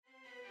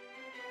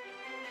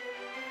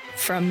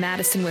From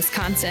Madison,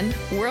 Wisconsin,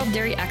 World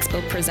Dairy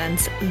Expo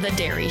presents The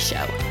Dairy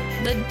Show,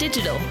 the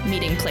digital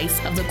meeting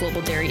place of the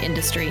global dairy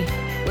industry,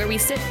 where we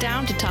sit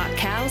down to talk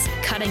cows,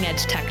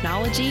 cutting-edge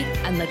technology,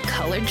 and the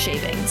colored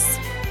shavings.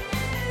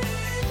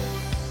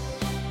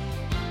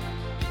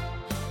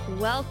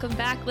 Welcome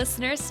back,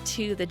 listeners,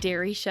 to The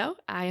Dairy Show.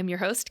 I am your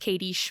host,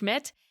 Katie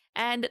Schmidt,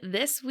 and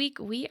this week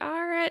we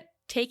are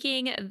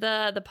taking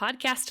the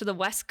podcast to the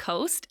West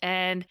Coast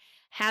and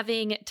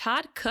having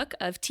Todd Koch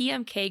of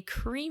TMK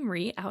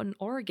Creamery out in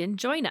Oregon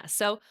join us.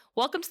 So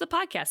welcome to the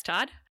podcast,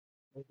 Todd.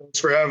 Thanks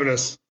for having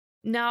us.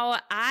 Now,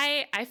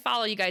 I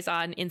follow you guys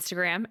on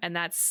Instagram, and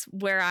that's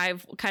where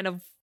I've kind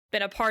of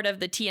been a part of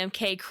the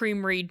TMK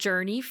Creamery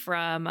journey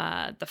from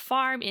the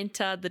farm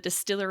into the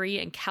distillery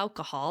and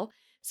Cowcohol.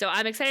 So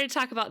I'm excited to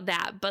talk about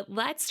that, but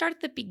let's start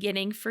at the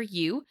beginning for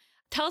you.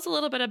 Tell us a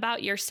little bit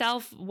about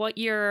yourself, what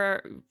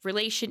your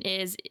relation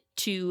is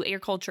to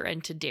agriculture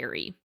and to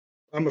dairy.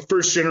 I'm a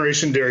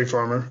first-generation dairy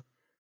farmer.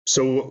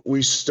 So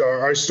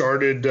I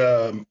started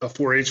a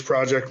 4-H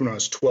project when I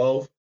was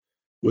 12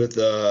 with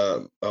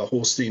a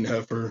Holstein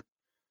heifer.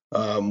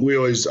 I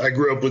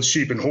grew up with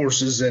sheep and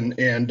horses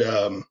and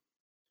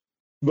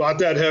bought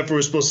that heifer.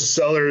 Was supposed to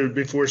sell her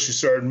before she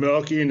started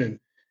milking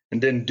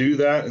and didn't do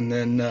that. And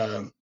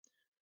then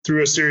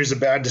through a series of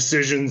bad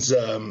decisions,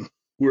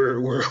 we are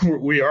where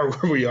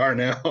we are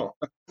now.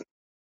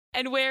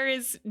 And where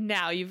is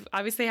now? You've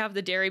obviously have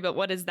the dairy, but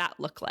what does that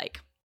look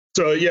like?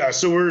 So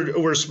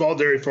we're a small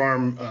dairy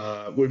farm.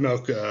 We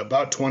milk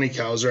about 20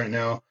 cows right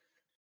now.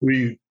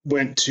 We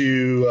went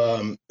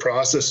to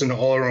processing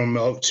all our own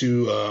milk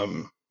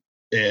and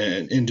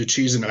into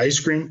cheese and ice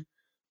cream.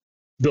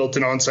 Built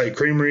an on-site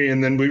creamery,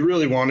 and then we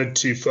really wanted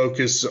to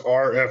focus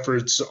our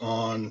efforts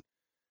on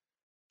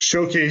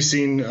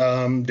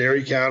showcasing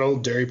dairy cattle,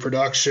 dairy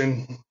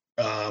production,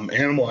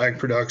 animal ag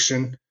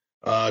production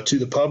to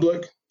the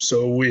public.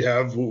 So we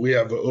have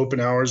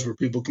open hours where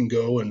people can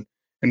go and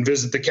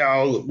visit the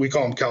cow. We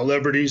call them cow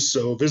liberties.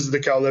 So visit the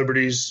cow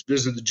liberties,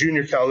 visit the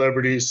junior cow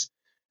liberties,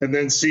 and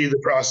then see the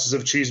process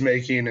of cheese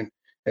making,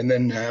 and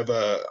then have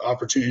a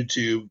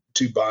opportunity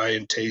to buy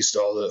and taste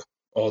all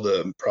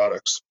the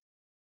products.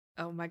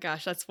 Oh my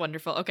gosh, that's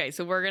wonderful. Okay,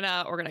 so we're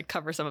gonna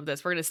cover some of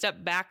this. We're gonna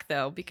step back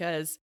though,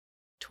 because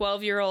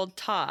 12-year-old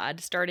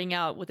Todd starting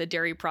out with a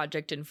dairy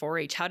project in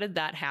 4-H. How did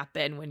that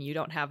happen when you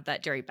don't have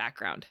that dairy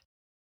background?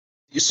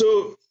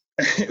 So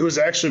it was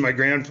actually my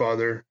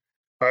grandfather.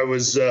 I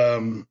was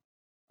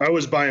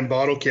buying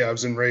bottle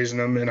calves and raising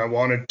them, and I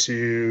wanted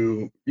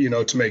to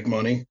make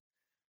money.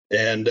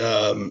 And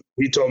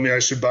he told me I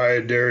should buy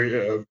a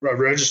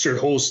registered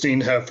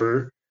Holstein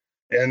heifer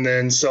and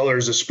then sell her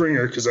as a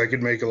Springer because I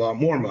could make a lot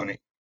more money.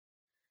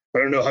 I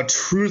don't know how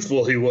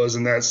truthful he was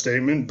in that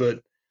statement,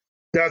 but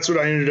that's what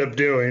I ended up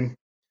doing.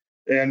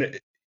 And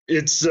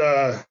it's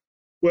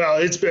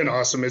been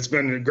awesome. It's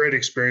been a great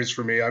experience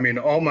for me. I mean,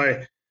 all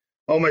my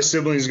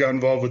siblings got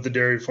involved with the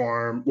dairy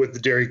farm, with the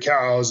dairy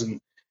cows, and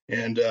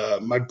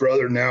my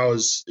brother now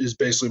is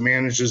basically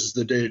manages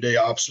the day-to-day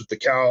ops with the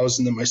cows,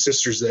 and then my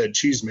sister's the head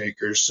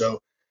cheesemaker. So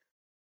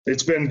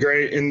it's been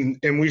great, and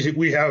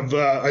we have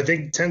I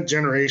think 10th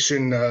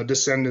generation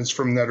descendants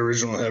from that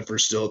original heifer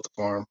still at the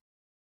farm.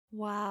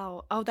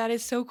 Wow! Oh, that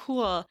is so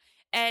cool.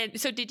 And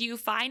so, did you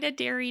find a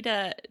dairy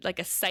a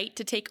site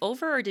to take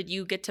over, or did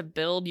you get to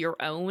build your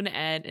own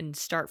and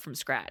start from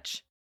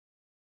scratch?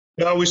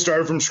 No, we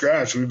started from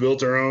scratch. We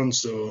built our own.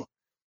 So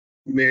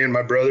me and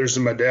my brothers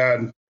and my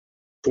dad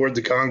poured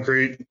the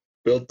concrete,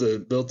 built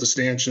the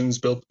stanchions,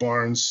 built the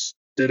barns,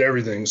 did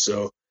everything.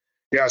 So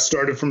yeah,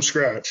 started from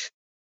scratch.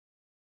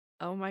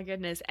 Oh my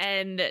goodness.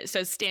 And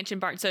so stanchion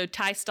barn, so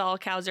tie stall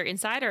cows are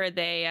inside, or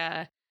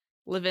they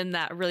live in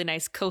that really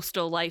nice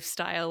coastal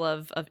lifestyle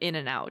of in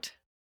and out?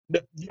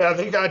 Yeah,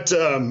 they got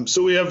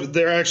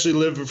they actually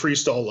live a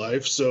freestall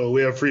life. So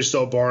we have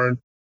freestall barn.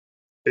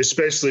 It's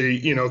basically,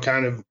 they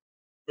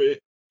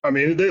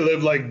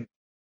live like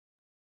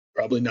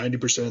probably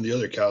 90% of the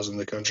other cows in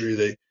the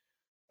country.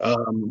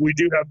 We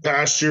do have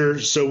pasture.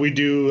 So we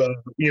do,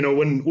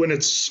 when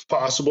it's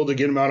possible to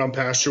get them out on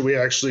pasture, we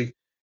actually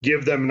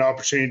give them an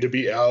opportunity to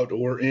be out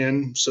or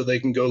in, so they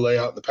can go lay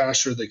out in the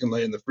pasture. They can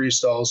lay in the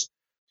freestalls.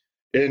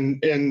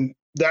 And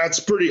that's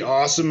pretty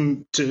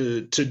awesome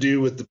to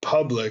do with the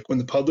public when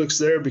the public's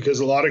there, because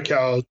a lot of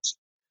cows,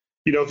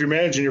 if you're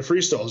managing your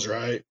freestalls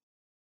right,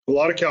 a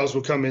lot of cows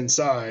will come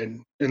inside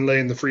and lay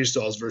in the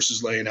freestalls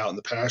versus laying out in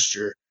the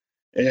pasture.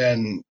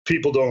 And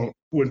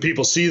when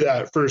people see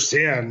that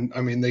firsthand,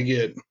 I mean,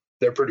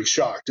 they're pretty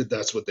shocked that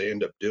that's what they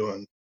end up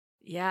doing.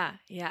 Yeah.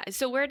 Yeah.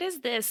 So where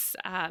does this,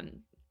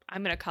 I'm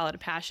going to call it a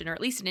passion, or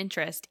at least an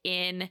interest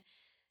in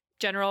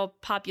general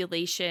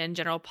population,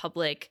 general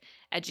public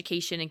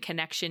education and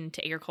connection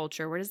to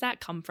agriculture, where does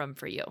that come from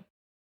for you?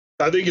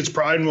 I think it's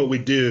pride in what we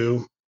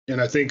do. And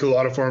I think a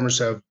lot of farmers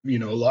have, a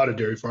lot of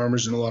dairy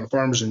farmers and a lot of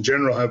farmers in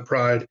general have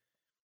pride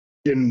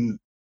in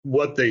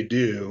what they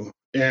do.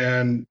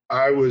 And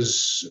I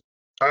always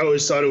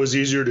thought it was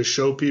easier to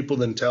show people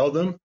than tell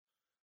them.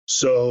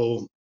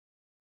 So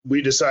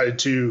we decided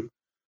to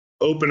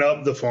open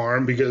up the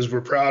farm because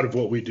we're proud of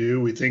what we do.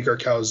 We think our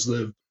cows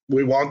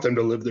we want them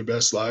to live their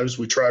best lives.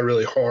 We try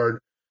really hard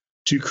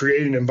to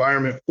create an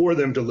environment for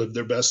them to live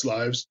their best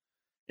lives.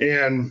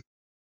 And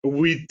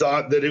we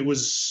thought that it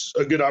was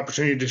a good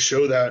opportunity to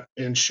show that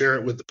and share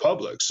it with the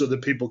public so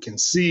that people can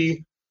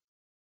see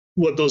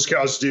what those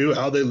cows do,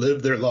 how they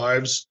live their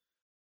lives,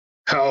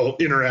 how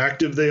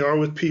interactive they are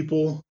with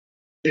people,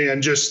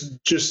 and just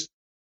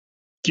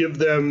give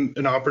them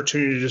an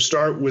opportunity to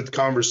start with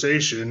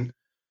conversation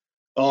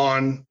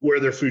on where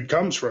their food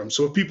comes from.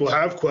 So if people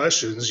have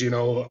questions, we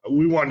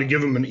wanted to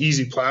give them an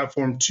easy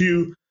platform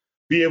to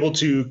be able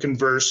to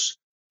converse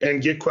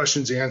and get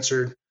questions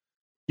answered,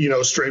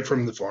 straight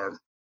from the farm.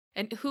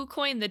 And who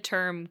coined the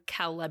term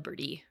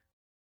cowlebrity?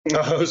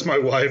 It was my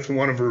wife and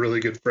one of her really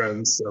good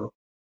friends. So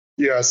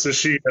yeah, so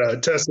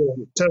Tessa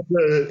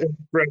and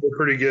Brett are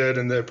pretty good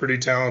and they're pretty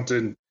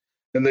talented,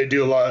 and they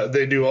do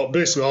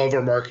basically all of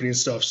our marketing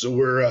stuff. So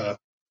we're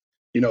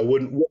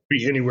wouldn't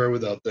be anywhere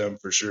without them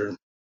for sure.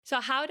 So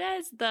how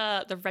does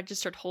the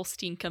registered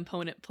Holstein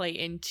component play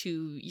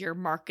into your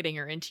marketing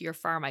or into your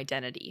farm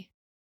identity?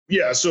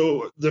 Yeah,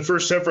 so the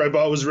first heifer I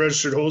bought was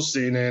registered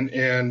Holstein,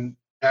 and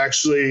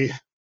actually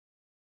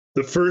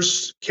the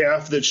first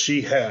calf that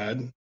she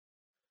had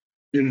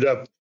ended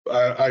up,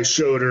 I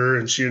showed her,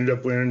 and she ended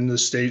up winning the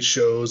state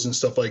shows and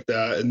stuff like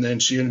that. And then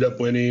she ended up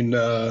winning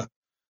the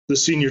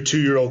senior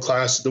 2-year-old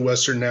class at the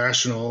Western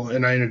National,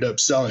 and I ended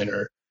up selling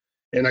her.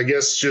 And I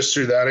guess just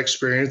through that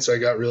experience, I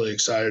got really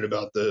excited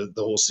about the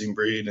Holstein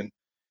breed,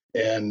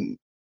 and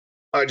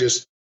I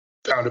just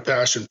found a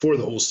passion for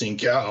the Holstein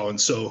cow. And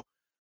so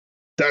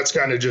that's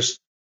kind of just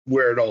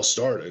where it all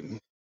started.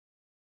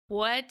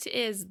 What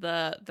is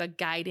the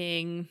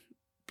guiding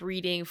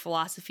breeding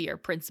philosophy or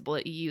principle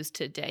that you use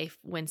today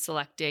when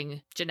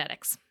selecting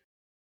genetics?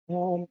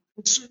 It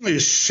certainly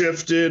has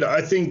shifted,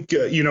 I think,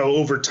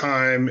 over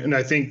time. And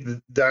I think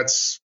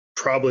that's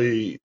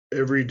probably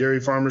every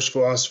dairy farmer's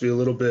philosophy a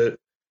little bit.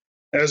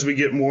 As we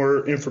get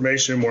more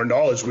information and more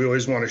knowledge, we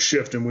always want to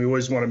shift, and we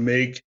always want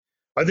to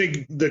I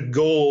think the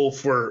goal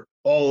for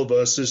all of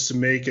us is to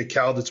make a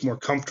cow that's more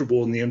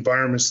comfortable in the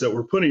environments that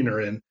we're putting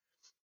her in.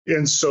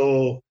 And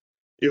so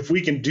if we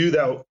can do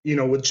that,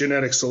 with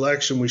genetic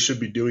selection, we should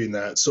be doing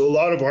that. So a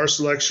lot of our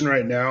selection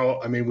right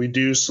now, we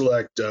do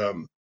select,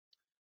 all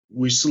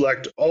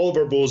of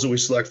our bulls that we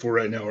select for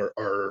right now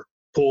are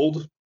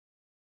pulled.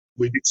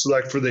 We do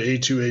select for the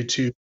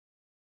A2.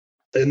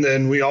 And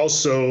then we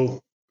also,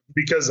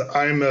 because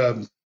I'm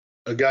a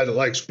guy that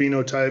likes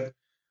phenotype,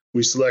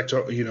 we select,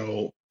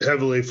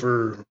 heavily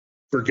for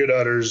good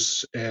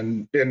udders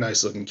and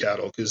nice looking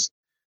cattle. Because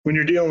when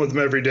you're dealing with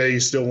them every day, you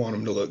still want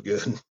them to look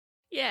good.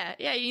 Yeah,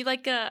 you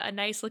like a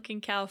nice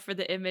looking cow for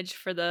the image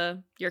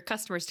for your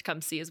customers to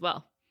come see as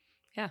well.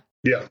 Yeah.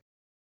 Yeah.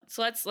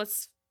 So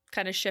let's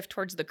kind of shift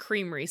towards the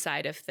creamery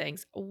side of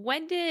things.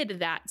 When did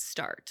that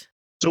start?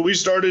 So we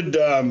started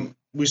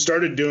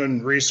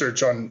doing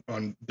research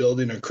on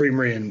building a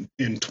creamery in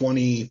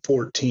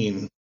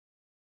 2014.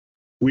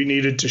 We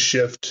needed to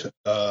shift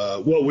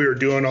what we were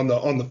doing on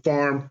the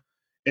farm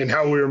and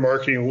how we were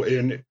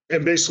marketing,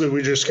 and basically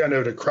we just kind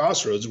of at a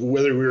crossroads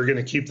whether we were going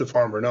to keep the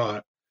farm or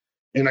not.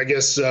 And I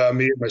guess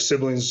me and my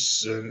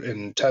siblings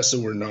and Tessa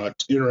were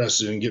not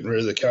interested in getting rid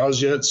of the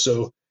cows yet.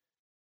 So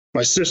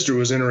my sister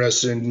was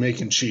interested in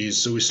making cheese.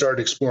 So we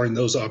started exploring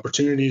those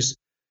opportunities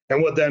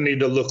and what that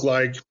needed to look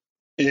like,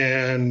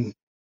 and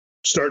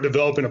start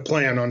developing a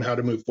plan on how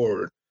to move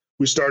forward.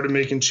 We started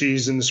making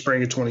cheese in the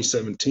spring of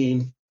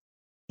 2017.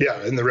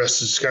 Yeah, and the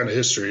rest is kind of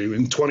history.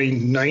 In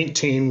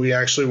 2019, we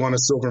actually won a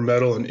silver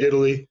medal in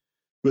Italy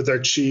with our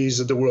cheese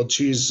at the World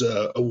Cheese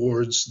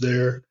Awards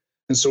there.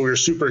 And so we were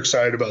super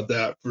excited about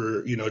that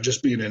for,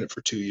 just being in it for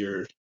 2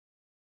 years.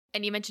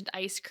 And you mentioned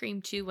ice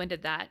cream too. When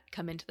did that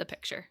come into the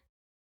picture?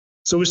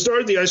 So we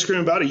started the ice cream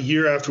about a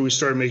year after we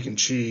started making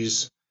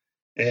cheese.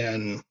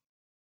 And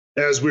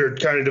as we were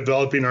kind of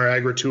developing our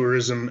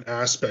agritourism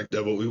aspect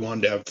of it, we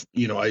wanted to have,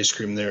 ice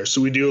cream there.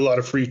 So we do a lot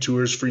of free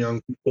tours for young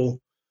people.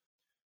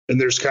 And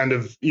there's kind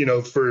of,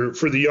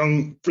 for the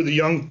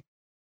young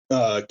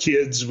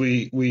kids,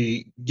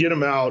 we get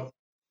them out.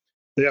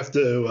 They have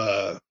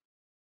to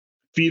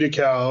feed a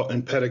cow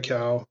and pet a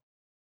cow,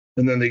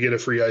 and then they get a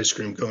free ice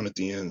cream cone at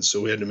the end.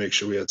 So we had to make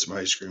sure we had some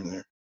ice cream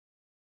there.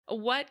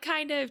 What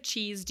kind of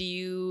cheese do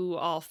you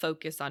all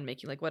focus on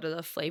making? Like, what are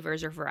the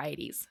flavors or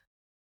varieties?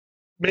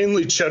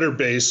 Mainly cheddar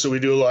based. So we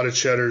do a lot of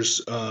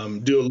cheddars.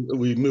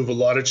 We move a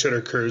lot of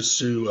cheddar curds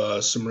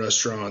to some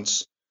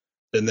restaurants,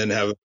 and then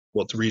have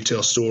the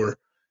retail store.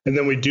 And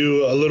then we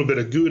do a little bit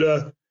of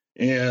Gouda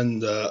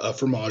and a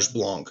fromage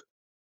blanc.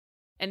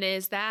 And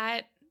is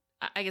that,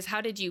 I guess,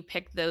 how did you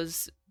pick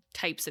those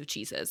types of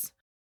cheeses?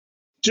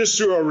 Just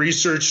through our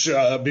research,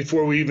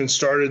 before we even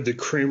started the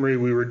creamery,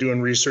 we were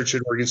doing research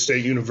at Oregon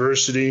State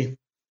University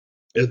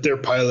at their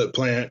pilot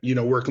plant,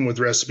 working with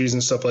recipes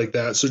and stuff like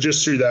that. So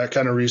just through that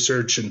kind of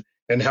research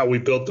and how we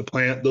built the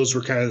plant, those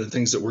were kind of the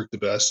things that worked the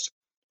best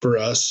for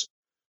us.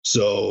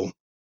 So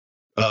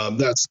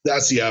that's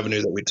the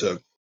avenue that we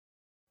took.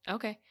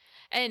 Okay.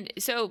 And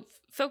so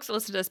folks that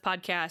listen to this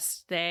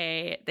podcast,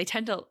 they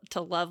tend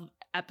to love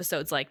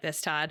episodes like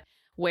this, Todd,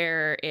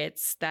 where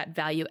it's that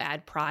value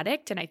add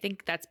product. And I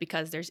think that's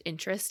because there's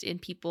interest in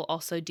people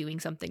also doing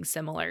something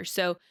similar.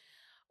 So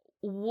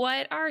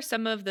what are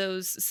some of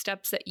those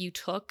steps that you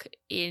took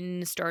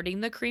in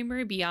starting the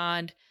creamery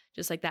beyond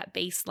just like that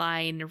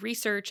baseline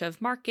research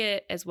of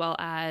market as well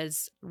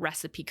as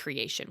recipe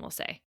creation, we'll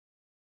say?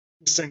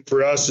 The thing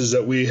for us is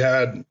that we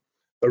had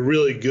a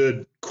really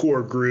good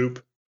core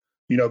group,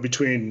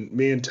 between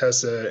me and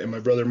Tessa and my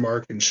brother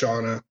Mark and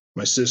Shauna,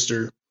 my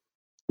sister.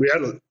 We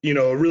had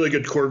a really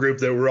good core group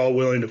that were all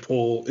willing to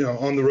pull,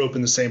 on the rope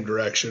in the same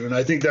direction. And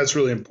I think that's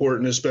really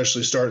important,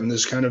 especially starting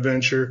this kind of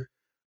venture.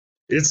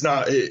 It's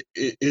not,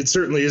 it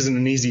certainly isn't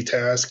an easy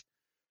task,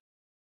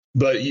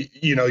 but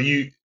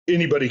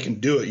anybody can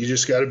do it. You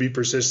just got to be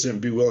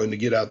persistent, be willing to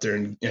get out there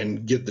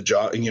and get the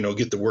job,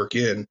 get the work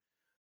in.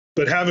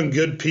 But having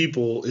good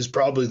people is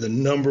probably the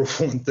number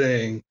one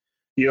thing,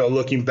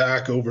 looking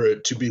back over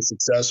it, to be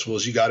successful,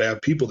 is you got to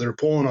have people that are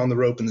pulling on the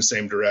rope in the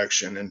same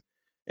direction.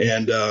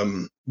 And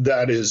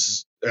that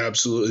is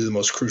absolutely the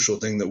most crucial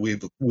thing that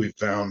we've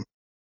found.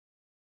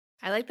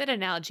 I like that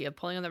analogy of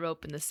pulling on the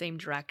rope in the same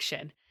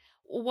direction.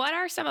 What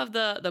are some of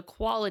the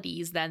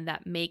qualities then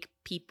that make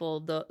people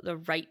the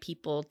right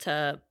people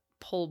to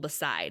pull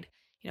beside?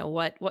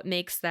 What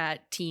makes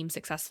that team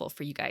successful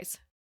for you guys?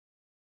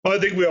 Well, I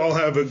think we all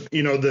have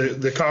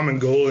the common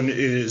goal, and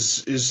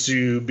is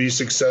to be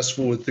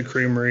successful with the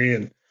creamery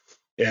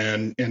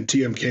and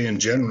TMK in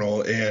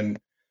general. And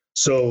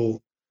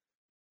so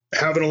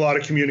having a lot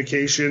of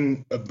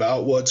communication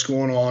about what's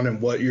going on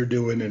and what you're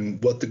doing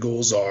and what the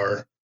goals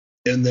are,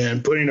 and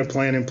then putting a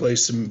plan in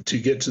place to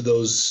get to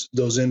those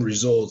end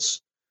results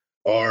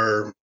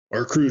are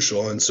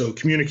crucial. And so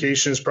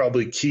communication is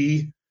probably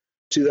key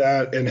to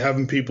that, and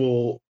having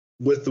people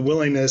with the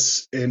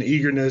willingness and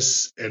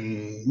eagerness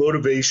and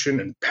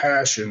motivation and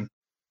passion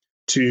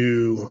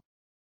to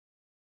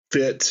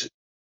fit,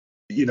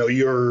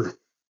 your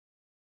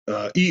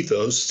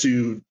ethos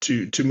to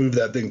move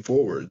that thing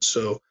forward.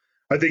 So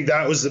I think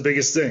that was the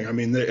biggest thing. I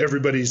mean,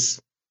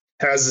 everybody's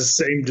has the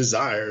same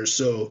desire,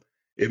 so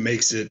it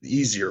makes it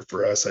easier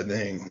for us, I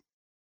think.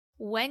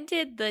 When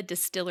did the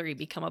distillery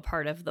become a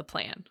part of the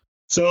plan?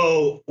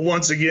 So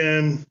once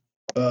again,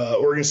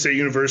 Oregon State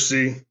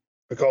University,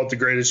 I call it the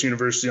greatest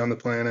university on the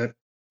planet,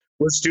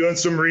 was doing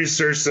some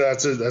research. So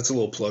that's a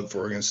little plug for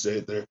Oregon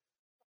State there.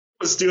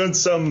 Was doing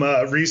some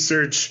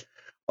research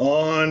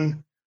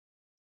on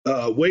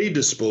whey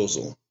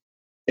disposal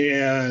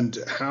and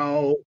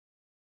how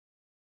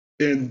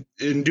in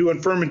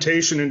doing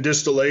fermentation and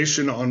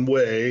distillation on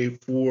whey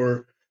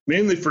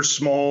mainly for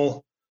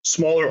smaller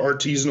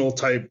artisanal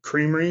type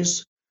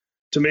creameries,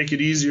 to make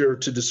it easier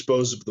to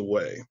dispose of the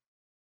whey.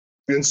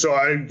 And so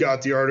I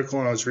got the article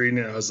and I was reading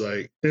it. I was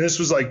like, and this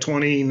was like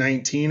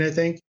 2019, I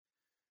think.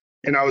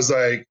 And I was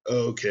like,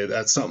 okay,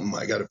 that's something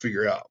I got to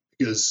figure out,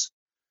 because,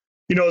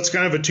 it's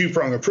kind of a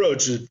two-prong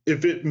approach.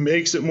 If it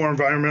makes it more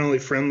environmentally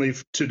friendly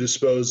to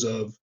dispose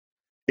of,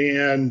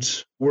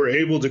 and we're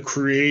able to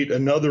create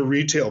another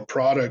retail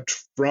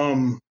product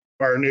from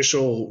our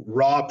initial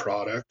raw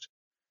product,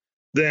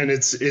 then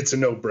it's a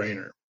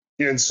no-brainer.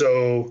 And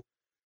so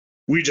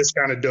we just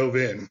kind of dove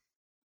in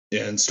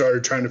and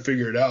started trying to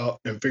figure out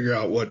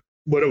what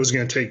it was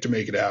going to take to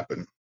make it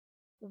happen.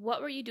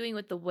 What were you doing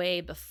with the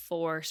whey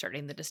before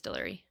starting the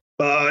distillery?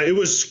 It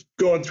was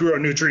going through our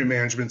nutrient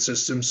management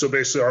system. So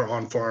basically our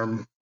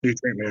on-farm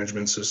nutrient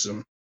management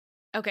system.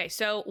 Okay,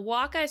 so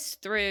walk us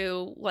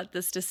through what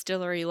this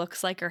distillery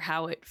looks like, or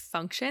how it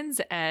functions,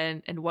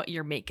 and what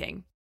you're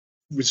making.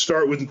 We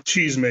start with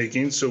cheese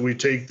making. So we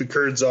take the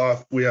curds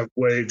off. We have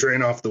whey,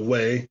 drain off the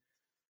whey.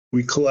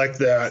 We collect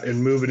that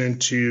and move it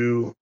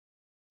into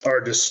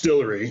our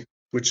distillery,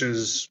 which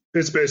is,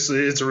 it's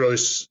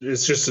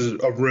just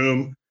a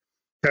room,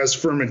 has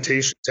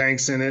fermentation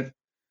tanks in it.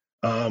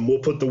 We'll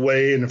put the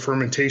whey in a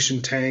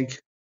fermentation tank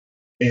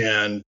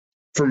and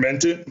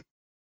ferment it.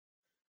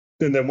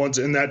 And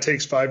then that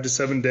takes 5 to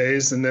 7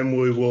 days. And then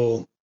we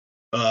will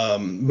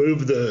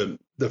move the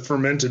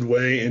fermented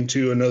whey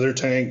into another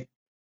tank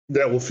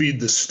that will feed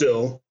the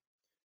still.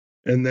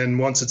 And then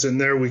once it's in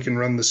there, we can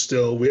run the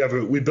still.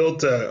 We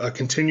built a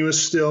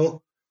continuous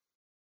still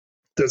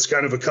that's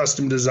kind of a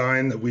custom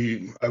design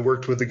that I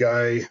worked with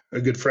a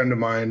good friend of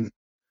mine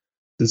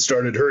that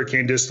started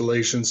Hurricane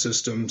Distillation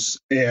Systems.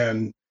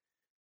 And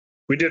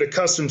we did a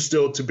custom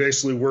still to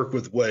basically work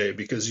with whey,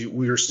 because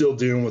we were still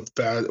dealing with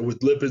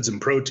lipids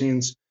and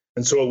proteins.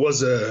 And so it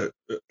was a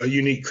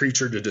unique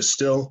creature to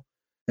distill.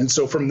 And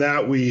so from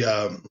that, we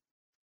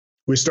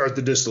start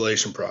the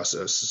distillation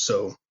process.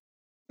 So,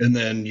 and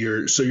then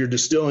you're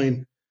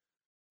distilling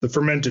the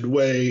fermented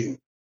whey,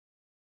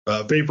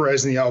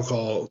 vaporizing the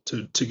alcohol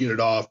to get it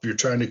off. You're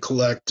trying to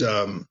collect,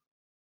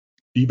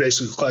 you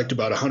basically collect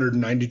about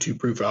 192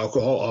 proof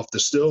alcohol off the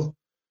still,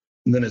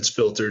 and then it's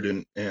filtered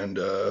and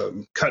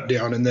cut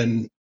down and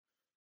then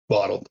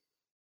bottled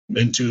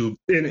into,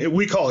 and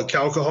we call it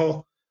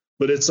Cowcohol,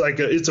 but it's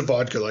a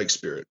vodka-like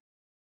spirit.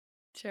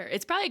 Sure.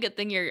 It's probably a good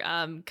thing you're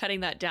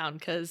cutting that down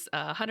because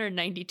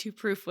 192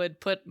 proof would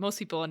put most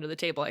people under the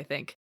table, I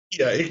think.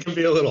 Yeah, it can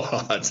be a little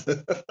hot.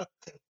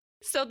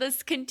 So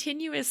this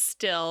continuous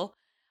still,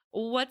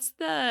 what's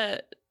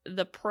the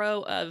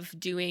pro of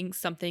doing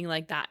something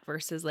like that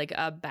versus like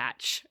a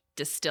batch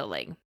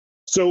distilling?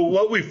 So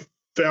what we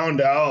found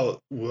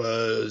out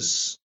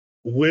was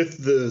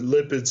with the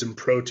lipids and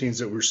proteins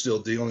that we're still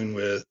dealing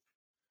with,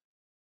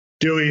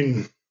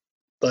 doing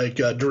like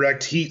a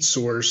direct heat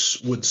source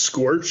would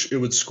scorch. It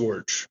would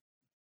scorch.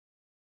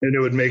 And it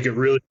would make it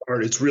really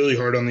hard. It's really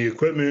hard on the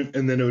equipment.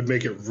 And then it would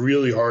make it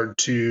really hard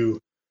to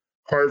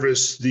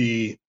harvest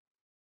the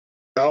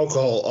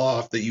alcohol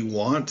off that you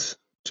want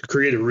to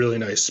create a really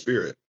nice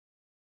spirit.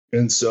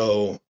 And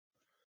so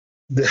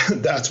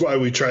that's why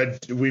we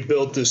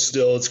built this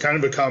still. It's kind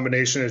of a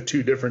combination of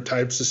two different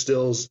types of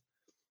stills.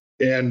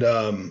 And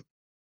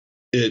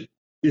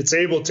it's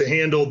able to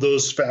handle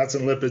those fats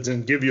and lipids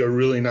and give you a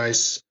really,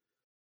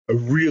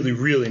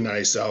 really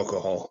nice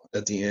alcohol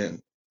at the end.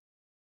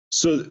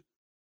 So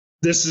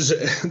this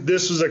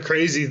was a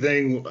crazy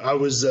thing. I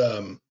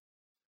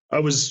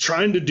was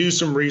trying to do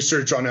some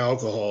research on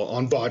alcohol,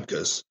 on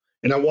vodkas,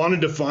 and I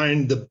wanted to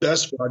find the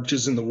best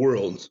vodkas in the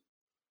world.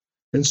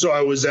 And so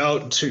I was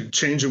out to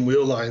changing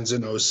wheel lines,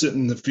 and I was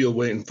sitting in the field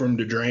waiting for them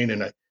to drain.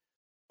 And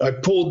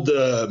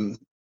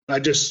I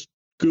just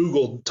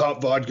Googled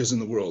top vodkas in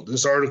the world.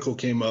 This article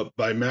came up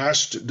by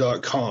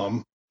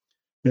mashed.com.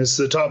 It's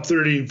the top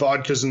 30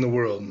 vodkas in the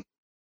world.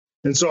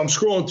 And so I'm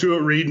scrolling through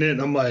it, reading it,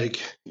 and I'm like,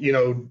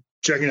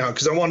 checking out,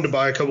 because I wanted to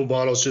buy a couple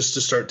bottles just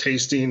to start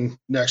tasting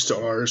next to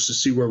ours to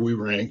see where we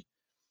rank.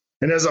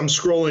 And as I'm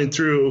scrolling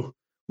through,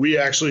 we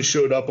actually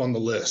showed up on the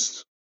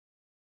list.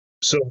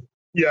 So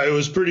yeah, it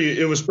was pretty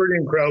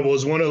incredible. It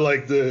was one of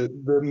like the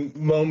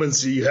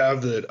moments that you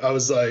have that I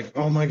was like,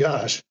 oh my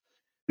gosh.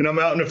 And I'm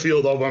out in the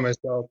field all by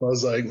myself. I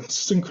was like,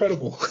 this is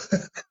incredible.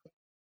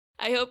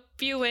 I hope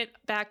you went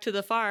back to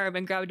the farm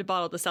and grabbed a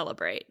bottle to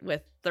celebrate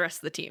with the rest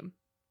of the team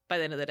by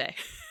the end of the day.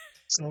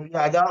 So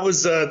yeah, that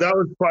was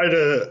quite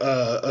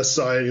a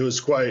sight. It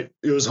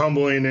was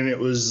humbling, and it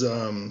was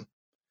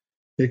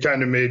it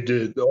kind of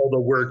made all the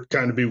work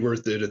kind of be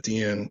worth it at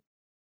the end.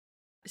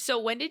 So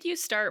when did you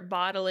start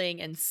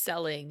bottling and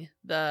selling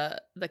the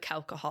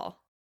Cowcohol?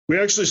 We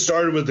actually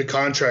started with the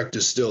contract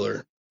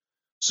distiller.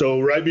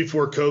 So right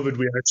before COVID,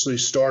 we actually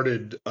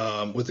started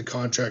with the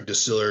contract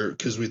distiller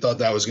because we thought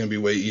that was going to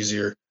be way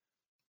easier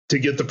to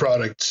get the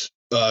product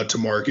to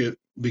market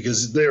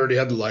because they already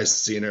had the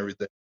licensing and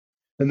everything.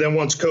 And then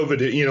once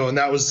COVID, and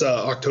that was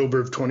October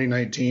of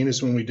 2019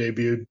 is when we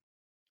debuted.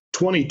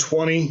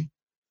 2020,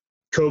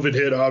 COVID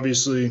hit,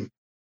 obviously.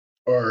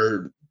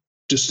 Our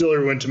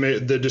distiller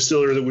the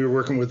distiller that we were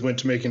working with went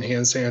to making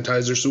hand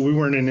sanitizer. So we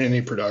weren't in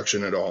any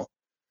production at all.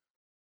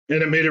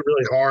 And it made it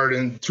really hard.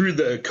 And through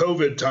the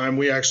COVID time,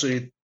 we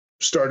actually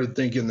started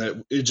thinking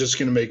that it's just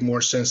going to make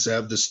more sense to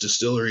have this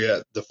distillery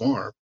at the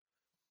farm,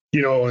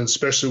 and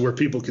especially where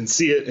people can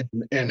see it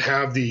and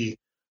have the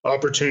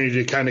opportunity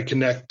to kind of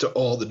connect to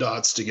all the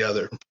dots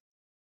together.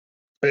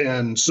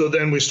 And so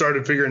then we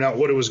started figuring out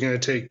what it was going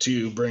to take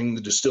to bring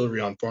the distillery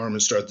on farm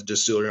and start the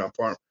distillery on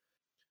farm.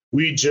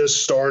 We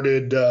just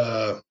started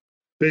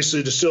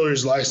basically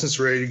distillery's license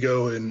ready to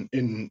go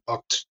in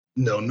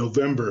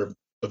November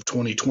of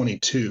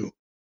 2022.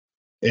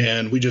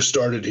 And we just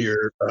started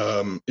here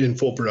in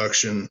full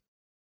production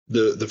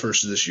the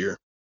first of this year.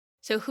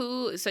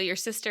 So your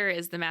sister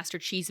is the master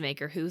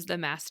cheesemaker. Who's the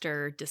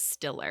master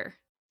distiller?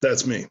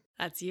 That's me.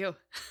 That's you.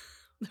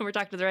 Then we're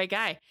talking to the right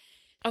guy.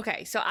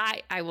 Okay, so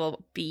I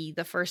will be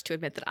the first to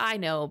admit that I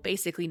know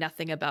basically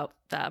nothing about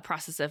the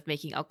process of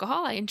making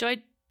alcohol. I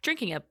enjoyed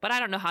drinking it, but I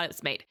don't know how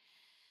it's made.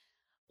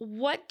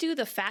 What do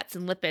the fats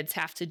and lipids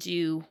have to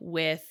do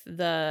with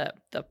the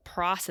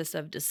process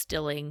of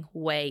distilling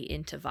whey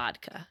into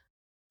vodka?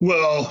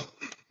 Well,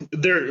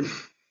 they're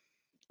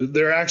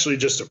actually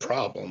just a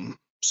problem.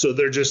 So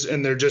they're just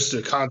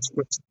a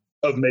consequence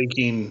of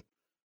making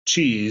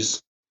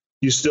cheese.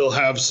 You still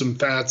have some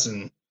fats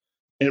and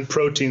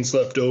proteins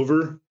left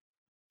over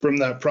from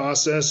that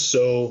process.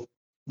 So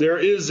there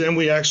is, and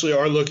we actually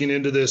are looking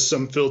into this,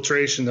 some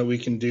filtration that we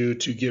can do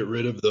to get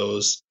rid of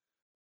those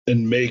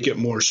and make it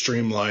more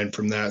streamlined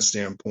from that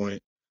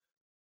standpoint.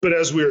 But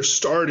as we are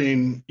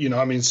starting,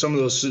 some of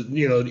those,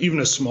 even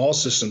a small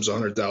system's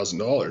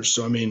 $100,000.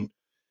 So,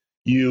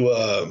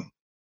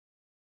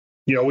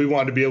 we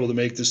wanted to be able to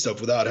make this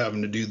stuff without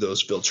having to do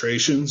those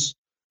filtrations.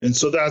 And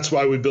so that's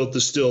why we built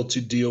the still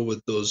to deal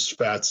with those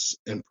fats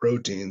and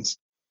proteins.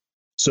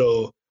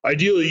 So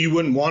ideally, you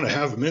wouldn't want to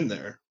have them in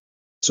there.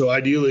 So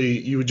ideally,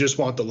 you would just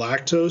want the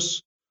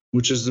lactose,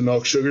 which is the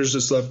milk sugars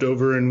that's left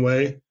over in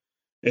whey,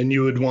 and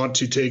you would want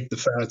to take the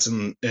fats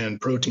and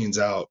proteins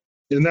out.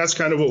 And that's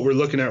kind of what we're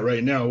looking at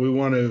right now.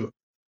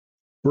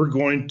 We're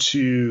going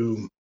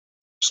to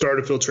start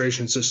a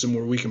filtration system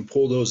where we can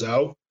pull those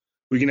out.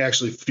 We can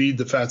actually feed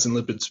the fats and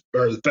lipids,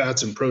 or the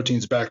fats and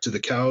proteins, back to the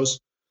cows.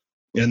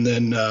 And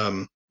then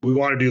we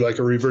want to do like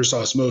a reverse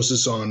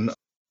osmosis on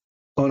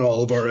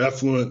all of our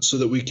effluent so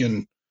that we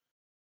can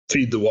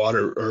feed the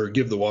water or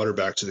give the water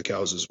back to the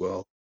cows as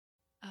well.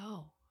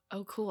 Oh,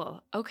 oh,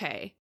 cool.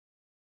 Okay.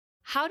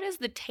 How does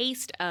the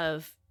taste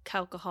of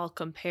Cowcohol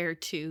compare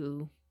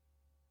to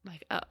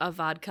like a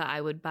vodka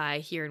I would buy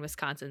here in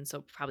Wisconsin?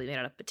 So probably made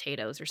out of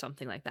potatoes or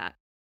something like that.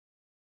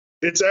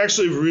 It's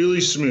actually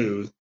really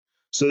smooth.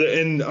 So,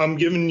 and I'm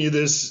giving you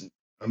this.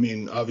 I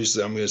mean,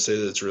 obviously, I'm going to say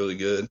that it's really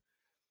good,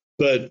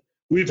 but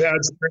we've had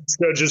spirits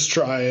judges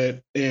try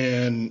it,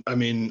 and I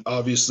mean,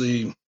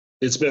 obviously,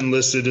 it's been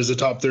listed as a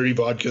top 30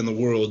 vodka in the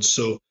world.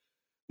 So,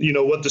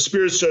 what the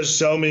spirits judges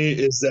tell me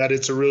is that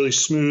it's a really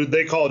smooth.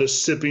 They call it a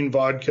sipping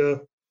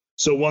vodka,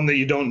 so one that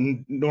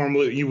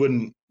you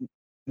wouldn't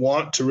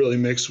want to really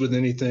mix with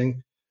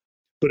anything,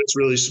 but it's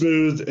really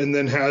smooth, and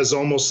then has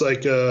almost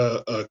like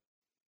a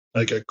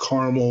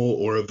caramel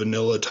or a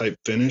vanilla type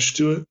finish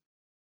to it.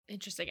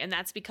 Interesting. And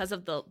that's because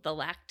of the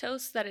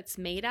lactose that it's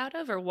made out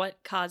of, or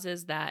what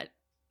causes that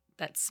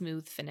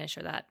smooth finish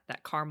or that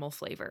caramel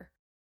flavor?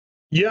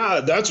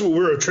 Yeah, that's what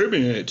we're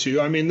attributing it to.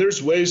 I mean,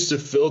 there's ways to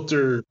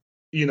filter,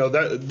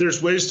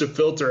 there's ways to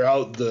filter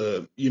out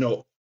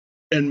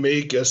and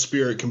make a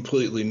spirit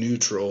completely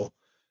neutral.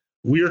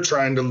 We're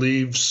trying to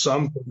leave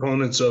some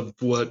components of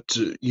what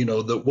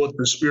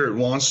the spirit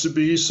wants to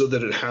be so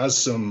that it has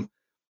some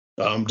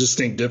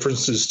distinct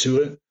differences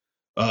to it.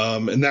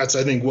 And that's,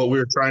 I think, what we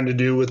were trying to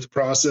do with the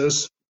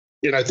process.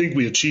 And I think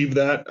we achieved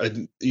that. I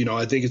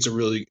think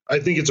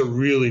it's a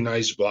really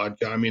nice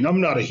vodka. I mean,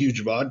 I'm not a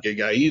huge vodka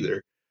guy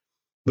either,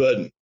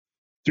 but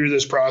through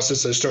this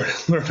process, I started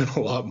learning a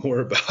lot more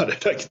about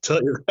it. I can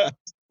tell you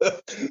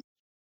that.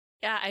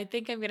 Yeah, I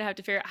think I'm gonna have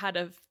to figure out how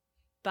to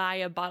buy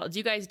a bottle. Do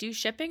you guys do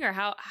shipping, or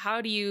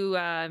how do you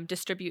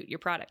distribute your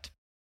product?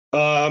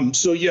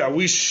 So yeah,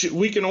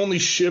 we can only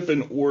ship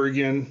in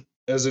Oregon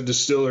as a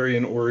distillery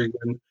in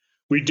Oregon.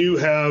 We do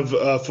have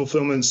a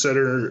fulfillment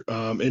center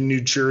in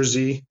New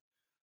Jersey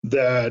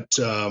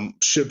that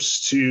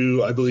ships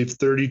to, I believe,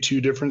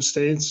 32 different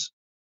states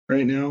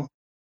right now.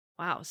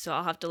 Wow. So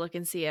I'll have to look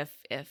and see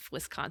if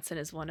Wisconsin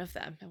is one of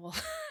them, and we'll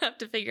have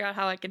to figure out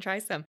how I can try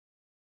some.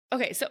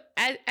 Okay, so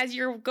as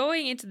you're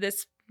going into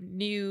this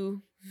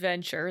new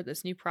venture,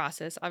 this new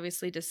process,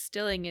 obviously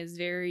distilling is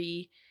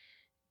very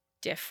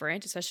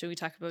different, especially when we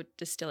talk about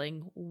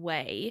distilling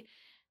whey.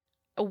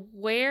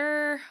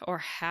 Where or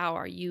how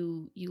are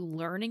you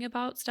learning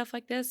about stuff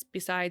like this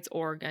besides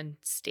Oregon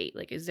State?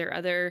 Like, is there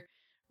other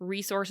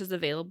resources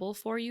available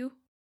for you?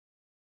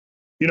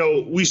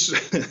 We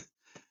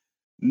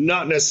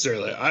not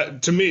necessarily.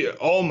 To me,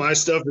 all my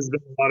stuff has been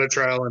a lot of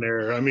trial and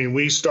error. I mean,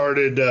 we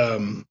started,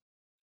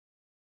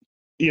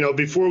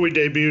 before we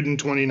debuted in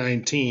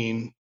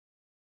 2019.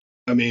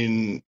 I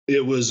mean,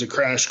 it was a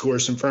crash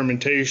course in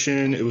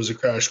fermentation. It was a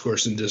crash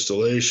course in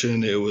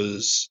distillation. It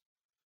was,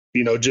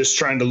 just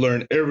trying to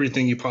learn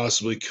everything you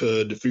possibly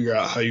could to figure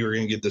out how you were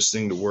going to get this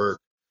thing to work.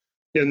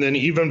 And then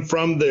even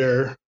from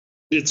there,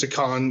 it's a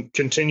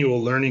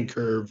continual learning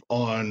curve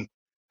on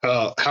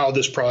how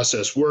this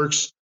process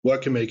works,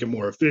 what can make it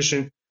more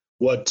efficient,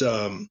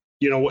 and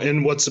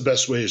what's the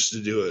best ways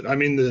to do it. I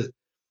mean,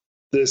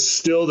 the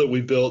still that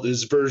we built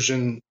is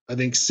version, I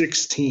think,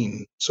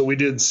 16. So we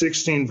did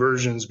 16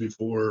 versions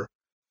before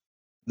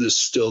this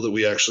still that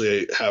we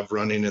actually have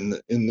running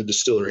in the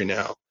distillery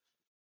now.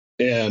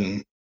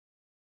 And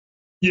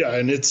yeah,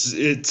 and it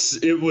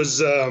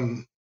was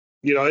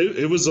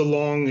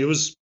it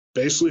was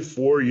basically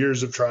 4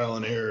 years of trial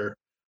and error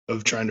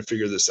of trying to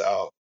figure this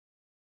out.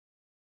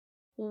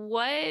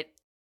 What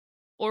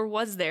or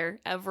was there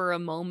ever a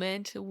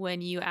moment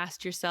when you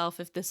asked yourself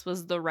if this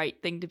was the right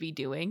thing to be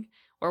doing?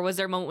 Or was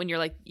there a moment when you're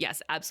like,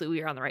 yes, absolutely,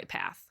 we are on the right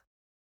path?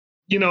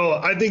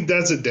 I think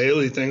that's a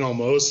daily thing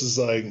almost, is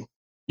like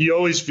you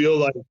always feel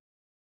like,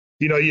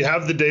 you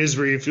have the days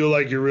where you feel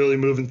like you're really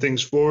moving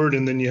things forward,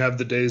 and then you have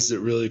the days that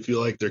really feel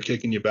like they're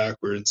kicking you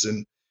backwards.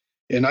 And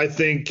I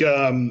think,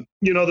 the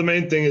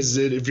main thing is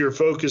that if you're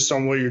focused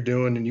on what you're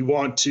doing and you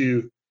want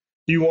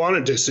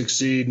it to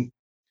succeed,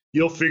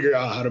 you'll figure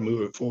out how to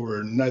move it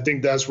forward. And I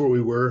think that's where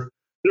we were.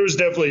 There was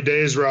definitely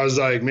days where I was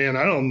like, man,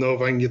 I don't know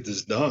if I can get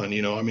this done.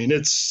 I mean,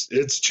 it's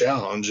a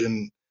challenge,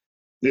 and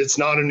it's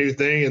not a new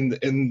thing.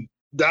 And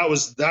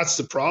that's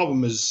the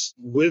problem, is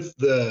with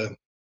the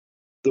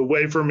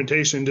whey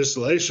fermentation and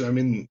distillation. I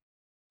mean,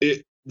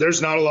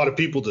 there's not a lot of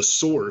people to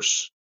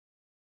source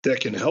that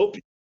can help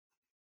you,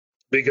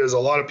 because a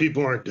lot of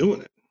people aren't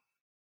doing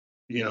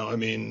it. I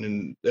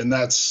mean, and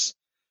that's,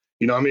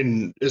 I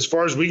mean, as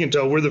far as we can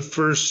tell, we're the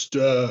first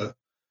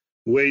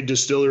whey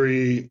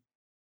distillery.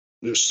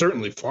 There's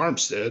certainly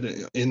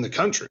farmstead in the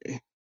country.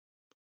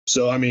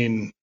 So, I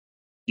mean,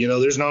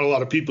 there's not a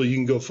lot of people you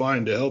can go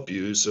find to help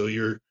you. So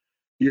you're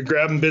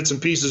grabbing bits and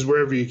pieces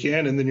wherever you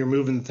can, and then you're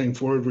moving the thing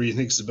forward where you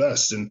think is the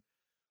best. And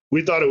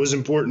we thought it was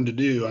important to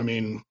do. I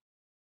mean,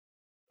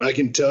 I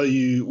can tell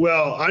you,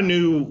 well, I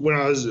knew when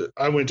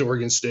I went to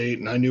Oregon State,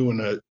 and I knew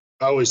I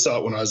always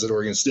thought when I was at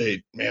Oregon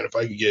State, man, if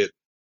I could get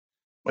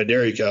my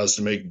dairy cows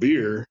to make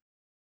beer,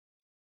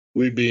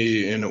 we'd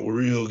be in a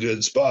real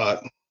good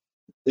spot.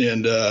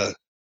 And I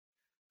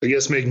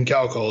guess making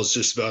Cowcohol is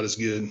just about as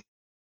good.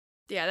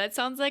 Yeah, that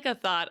sounds like a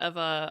thought of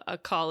a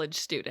college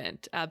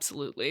student.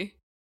 Absolutely.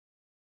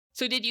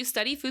 So did you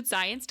study food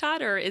science,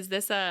 Todd, or is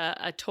this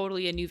a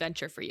totally a new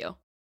venture for you?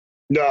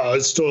 No,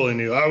 it's totally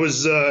new. I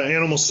was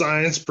animal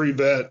science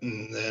pre-vet,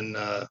 and then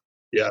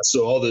yeah,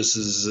 so all this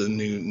is a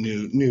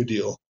new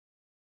deal.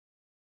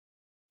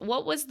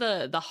 What was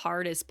the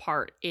hardest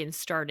part in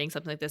starting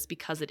something like this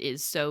because it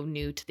is so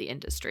new to the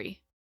industry?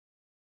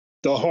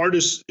 The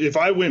hardest, if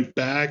I went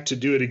back to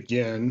do it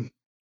again,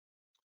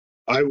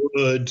 I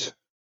would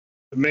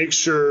make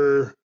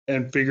sure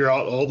and figure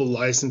out all the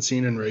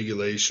licensing and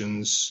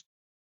regulations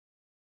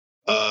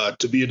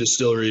to be a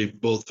distillery,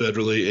 both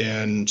federally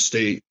and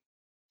state,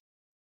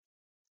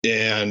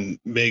 and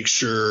make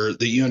sure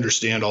that you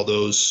understand all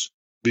those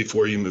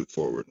before you move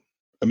forward.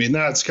 I mean,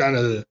 that's kind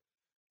of,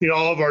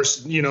 all of our,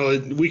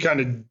 we kind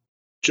of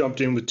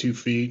jumped in with 2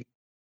 feet.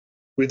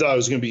 We thought it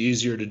was going to be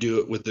easier to do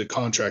it with the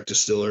contract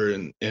distiller,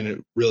 and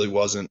it really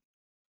wasn't.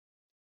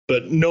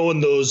 But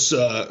knowing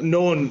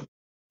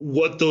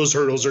what those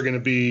hurdles are going to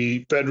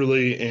be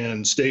federally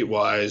and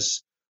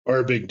state-wise are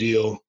a big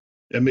deal,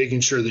 and making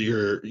sure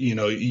that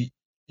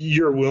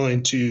you're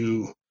willing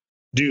to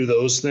do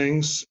those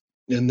things.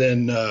 And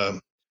then, now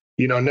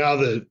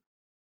that,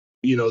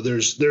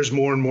 there's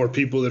more and more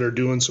people that are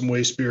doing some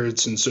whey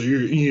spirits. And so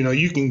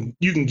you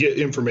can get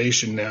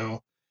information now.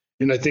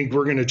 And I think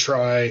we're going to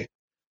try,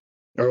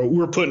 or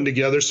we're putting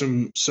together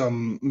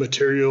some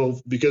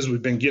material, because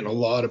we've been getting a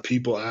lot of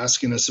people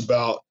asking us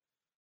about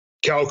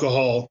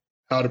Cowcohol,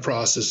 how to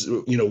process,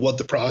 what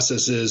the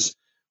process is.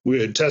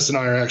 Tess and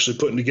I are actually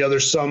putting together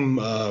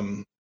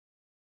some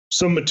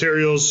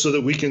materials so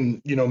that we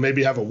can,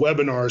 maybe have a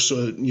webinar.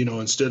 So,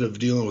 instead of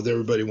dealing with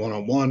everybody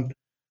one-on-one,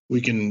 we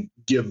can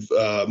give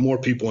more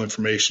people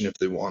information if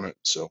they want it.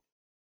 So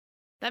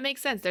That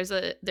makes sense.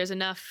 There's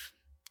enough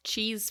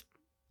cheese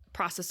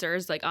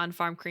processors like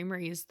on-farm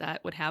creameries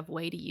that would have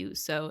whey to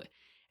use. So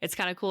it's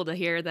kind of cool to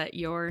hear that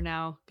you're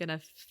now going to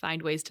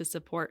find ways to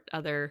support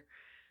other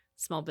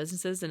small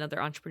businesses and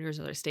other entrepreneurs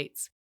in other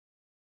states.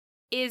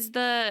 Is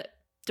the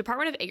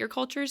Department of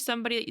Agriculture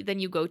somebody then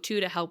you go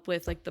to help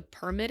with like the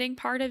permitting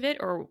part of it,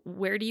 or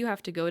where do you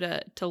have to go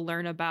to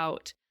learn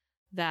about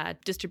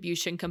that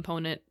distribution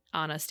component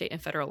on a state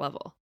and federal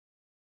level?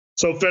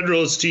 So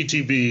federal is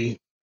TTB,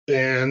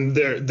 and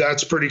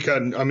that's pretty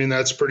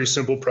that's a pretty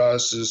simple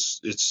process.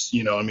 It's,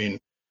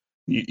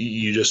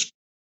 you just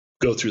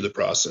go through the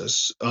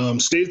process.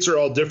 States are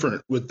all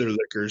different with their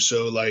liquors.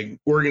 So like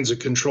Oregon's a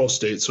control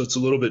state, so it's a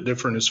little bit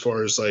different as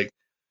far as like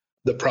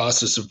the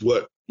process of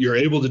what you're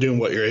able to do and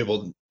what you're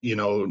able,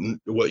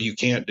 what you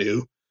can't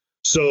do.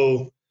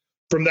 So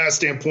from that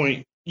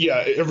standpoint,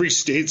 yeah, every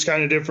state's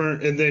kind of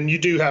different. And then you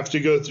do have to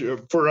go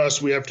through, for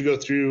us, we have to go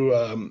through,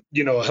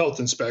 a health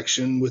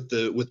inspection with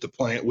the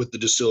plant, with the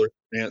distillery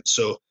plant.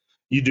 So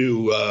you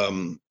do,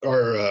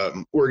 our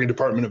Oregon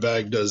Department of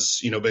Ag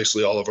does,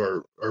 basically all of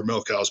our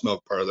milk house,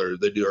 milk parlor.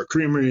 They do our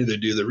creamery, they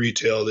do the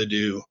retail, they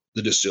do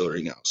the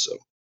distillery now. So.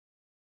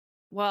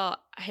 Well,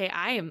 hey,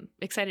 I am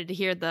excited to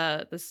hear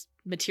the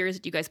materials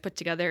that you guys put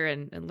together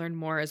and learn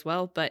more as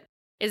well. But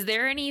is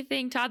there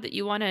anything, Todd, that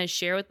you want to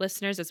share with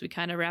listeners as we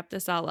kind of wrap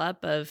this all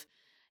up, of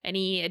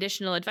any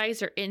additional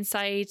advice or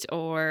insight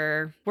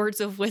or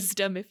words of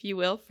wisdom, if you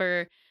will,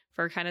 for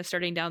kind of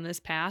starting down this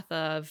path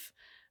of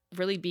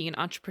really being an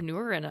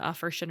entrepreneur and a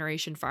first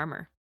generation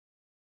farmer?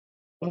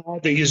 Well, I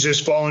think it's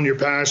just following your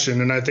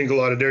passion. And I think a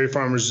lot of dairy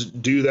farmers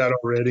do that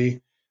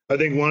already. I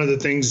think one of the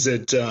things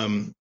that,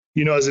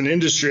 as an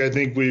industry, I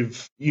think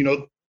we've,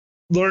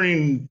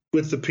 learning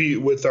with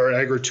our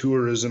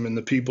agritourism and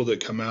the people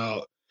that come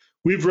out,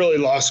 we've really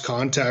lost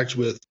contact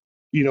with,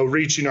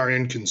 reaching our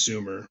end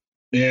consumer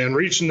and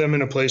reaching them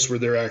in a place where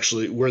they're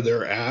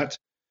at,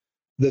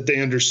 that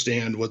they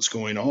understand what's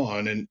going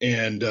on.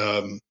 And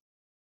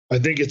I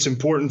think it's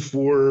important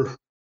for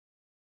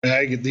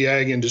the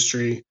ag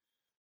industry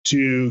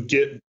to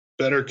get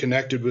better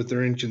connected with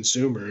their end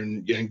consumer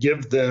and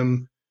give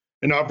them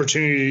an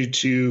opportunity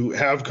to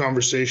have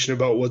conversation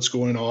about what's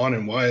going on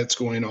and why it's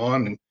going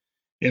on.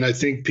 And I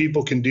think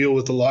people can deal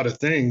with a lot of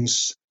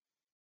things,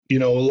 a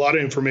lot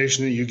of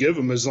information that you give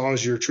them, as long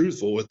as you're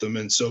truthful with them.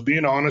 And so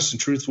being honest and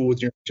truthful with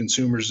your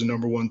consumers is the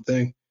number one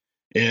thing.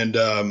 And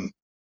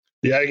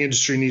the ag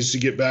industry needs to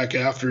get back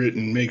after it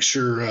and make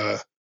sure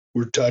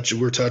we're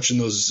touching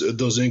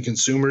those end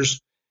consumers,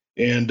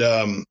 and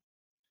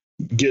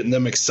getting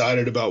them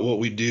excited about what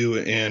we do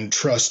and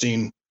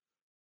trusting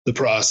the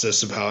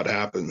process of how it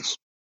happens.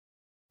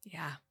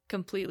 Yeah,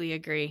 completely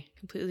agree.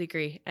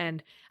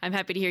 And I'm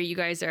happy to hear you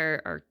guys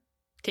are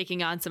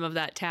taking on some of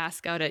that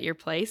task out at your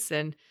place,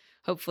 and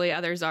hopefully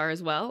others are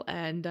as well.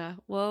 And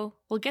we'll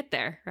get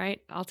there,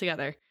 right? All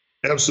together.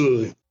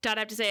 Absolutely. Todd,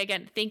 I have to say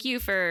again, thank you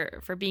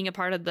for being a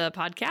part of the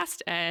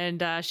podcast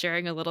and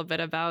sharing a little bit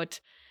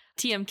about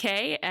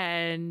TMK.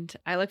 And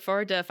I look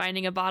forward to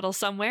finding a bottle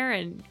somewhere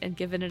and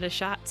giving it a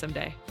shot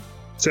someday.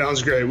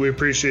 Sounds great. We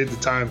appreciate the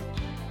time.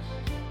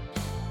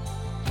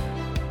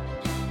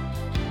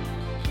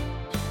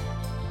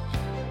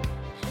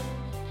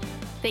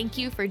 Thank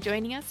you for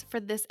joining us for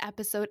this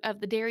episode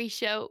of The Dairy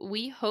Show.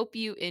 We hope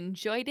you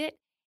enjoyed it.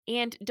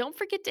 And don't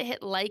forget to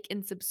hit like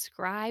and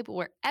subscribe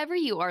wherever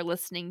you are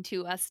listening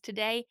to us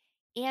today.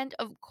 And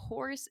of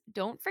course,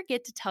 don't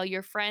forget to tell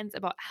your friends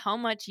about how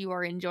much you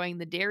are enjoying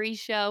The Dairy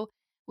Show.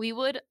 We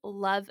would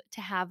love to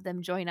have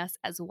them join us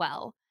as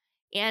well.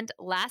 And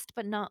last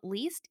but not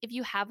least, if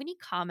you have any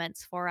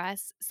comments for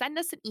us, send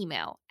us an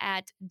email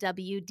at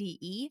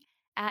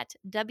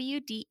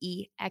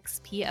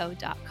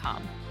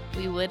wde@wdexpo.com.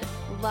 We would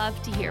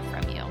love to hear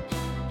from you.